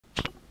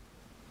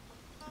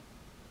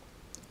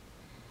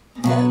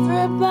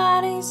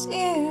Everybody's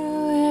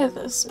here with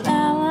a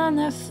smile on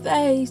their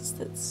face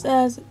that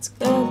says it's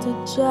good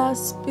to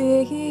just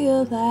be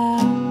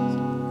alive.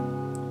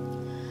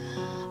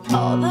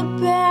 All the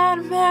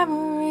bad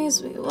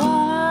memories we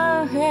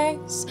wanna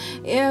erase,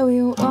 yeah,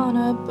 we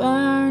wanna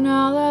burn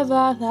all of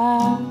our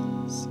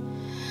lives.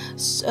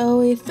 So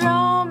we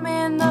throw them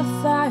in the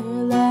fire,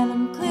 let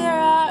them clear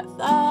our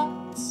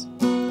thoughts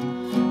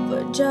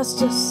for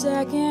just a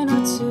second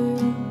or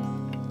two.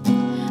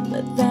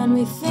 But then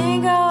we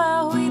think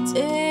of what we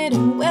did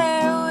and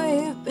where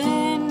we've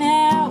been.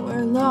 Now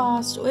we're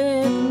lost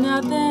with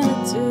nothing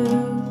to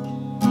do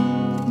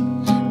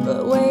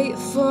but wait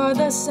for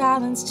the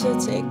silence to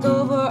take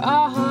over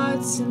our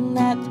hearts and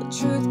let the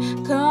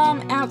truth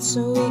come out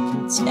so we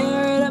can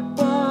tear it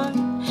apart.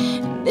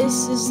 And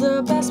this is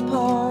the best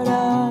part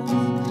of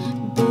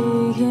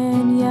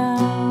being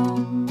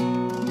young.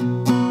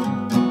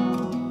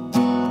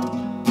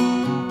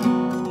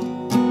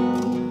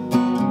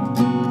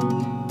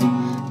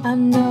 I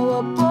know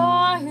a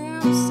boy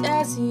who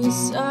says he's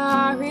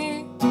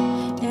sorry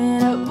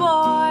and a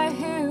boy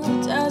who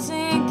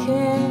doesn't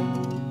care.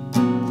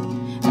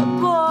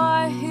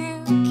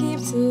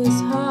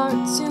 His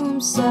heart to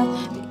himself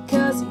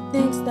because he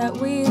thinks that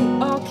we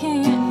all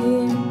can't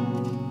hear.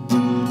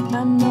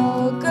 I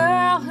know a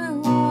girl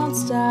who won't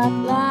stop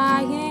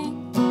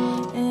lying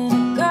and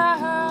a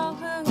girl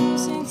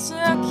who's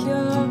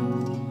insecure,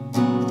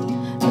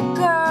 a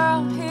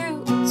girl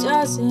who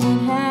doesn't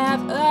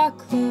have a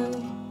clue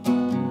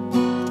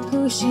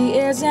who she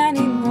is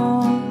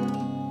anymore.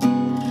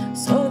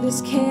 So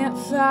this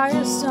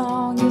campfire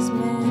song is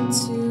meant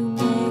to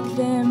make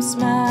them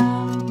smile.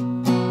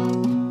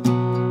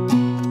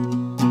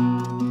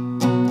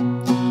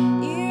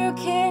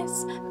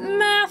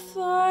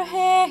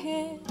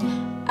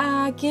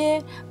 I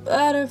get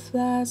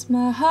butterflies,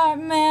 my heart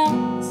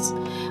melts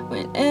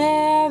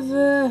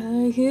whenever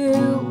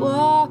you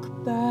walk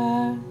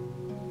by.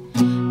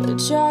 But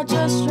you're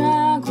just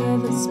drunk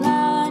with a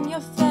smile on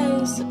your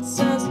face that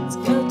says it's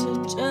good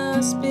to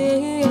just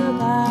be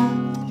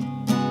alive.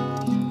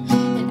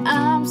 And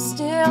I'm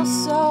still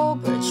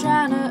sober,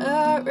 trying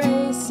to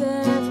erase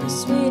every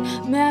sweet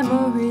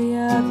memory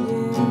of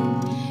you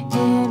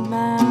in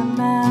my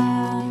mind.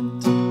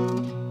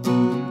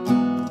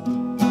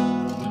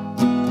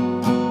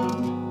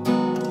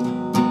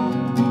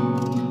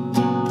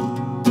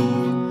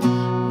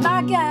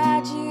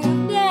 God, you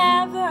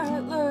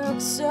never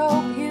looked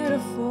so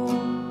beautiful.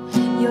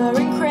 You're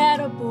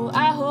incredible.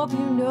 I hope you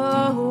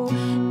know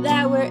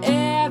that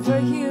wherever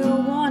you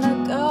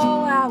wanna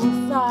go, I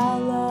will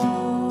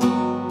follow.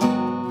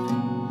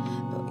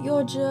 But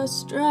you're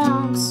just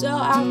drunk, so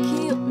I'll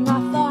keep my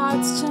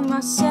thoughts to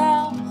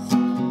myself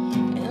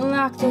and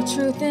lock the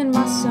truth in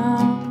my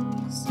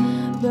songs.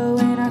 But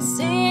when I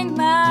sing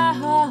my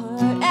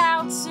heart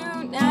out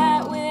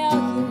tonight, well,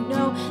 you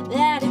know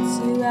that it's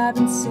you I've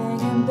been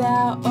singing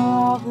about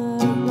all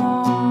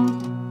along.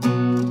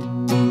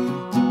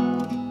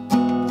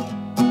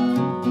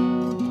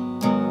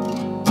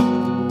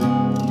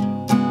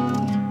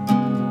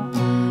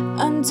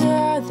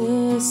 Under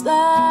this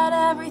light,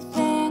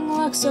 everything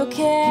looks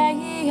okay,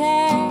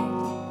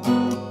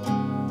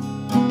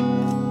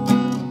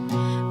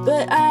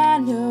 but I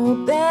know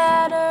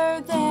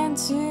better than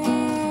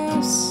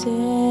to say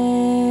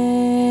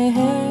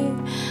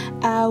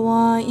I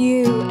want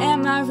you.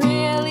 Am I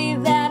really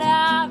that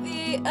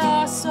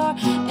obvious, or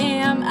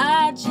am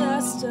I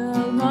just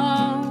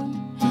alone?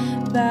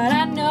 But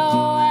I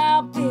know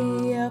I'll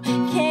be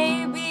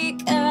okay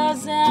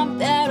because I'm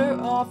better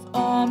off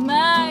on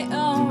my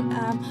own.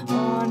 I'm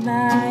on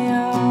my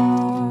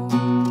own.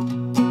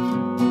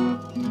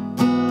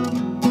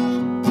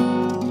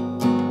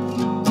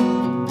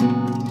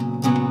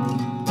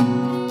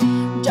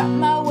 Drop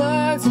my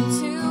words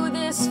into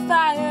this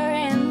fire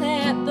and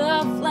let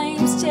the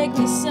flames take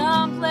me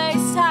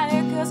someplace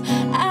higher, 'cause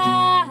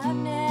I've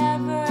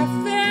never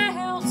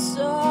felt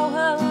so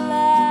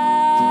alive.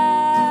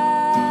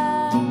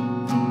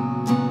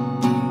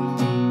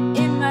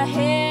 In my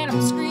head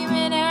I'm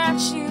screaming at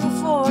you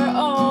for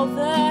all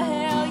the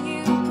hell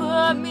you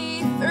put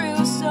me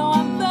through, so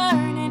I'm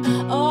burning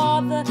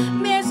all the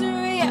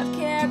misery I've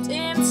kept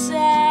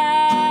inside.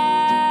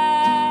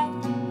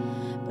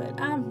 But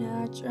I'm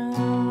not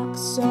drunk,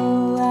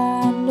 so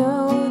I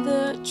know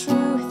the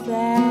truth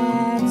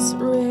that's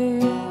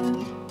real.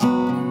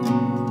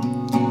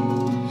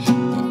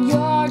 And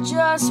you're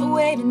just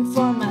waiting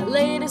for my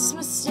latest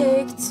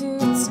mistake to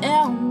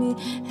tell me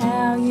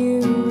how you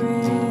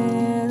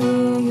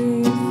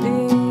really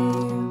feel.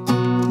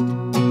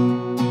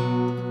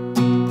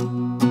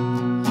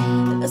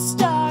 The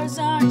stars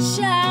aren't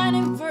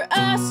shining for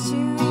us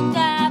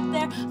tonight.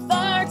 They're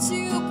far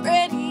too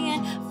pretty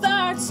and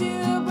far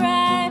too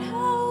bright.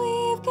 All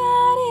we've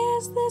got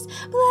is this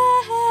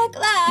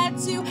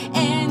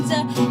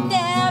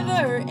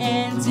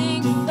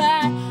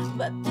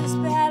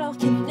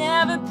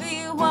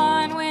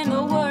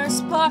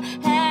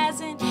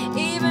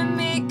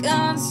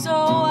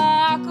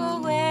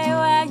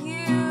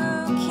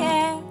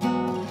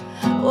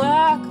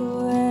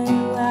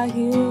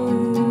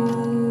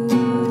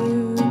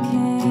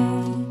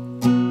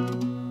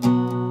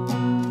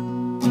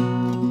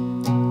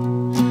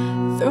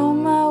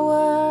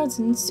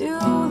Listen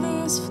to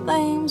these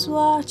flames,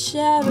 watch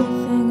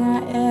everything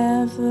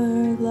I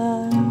ever loved.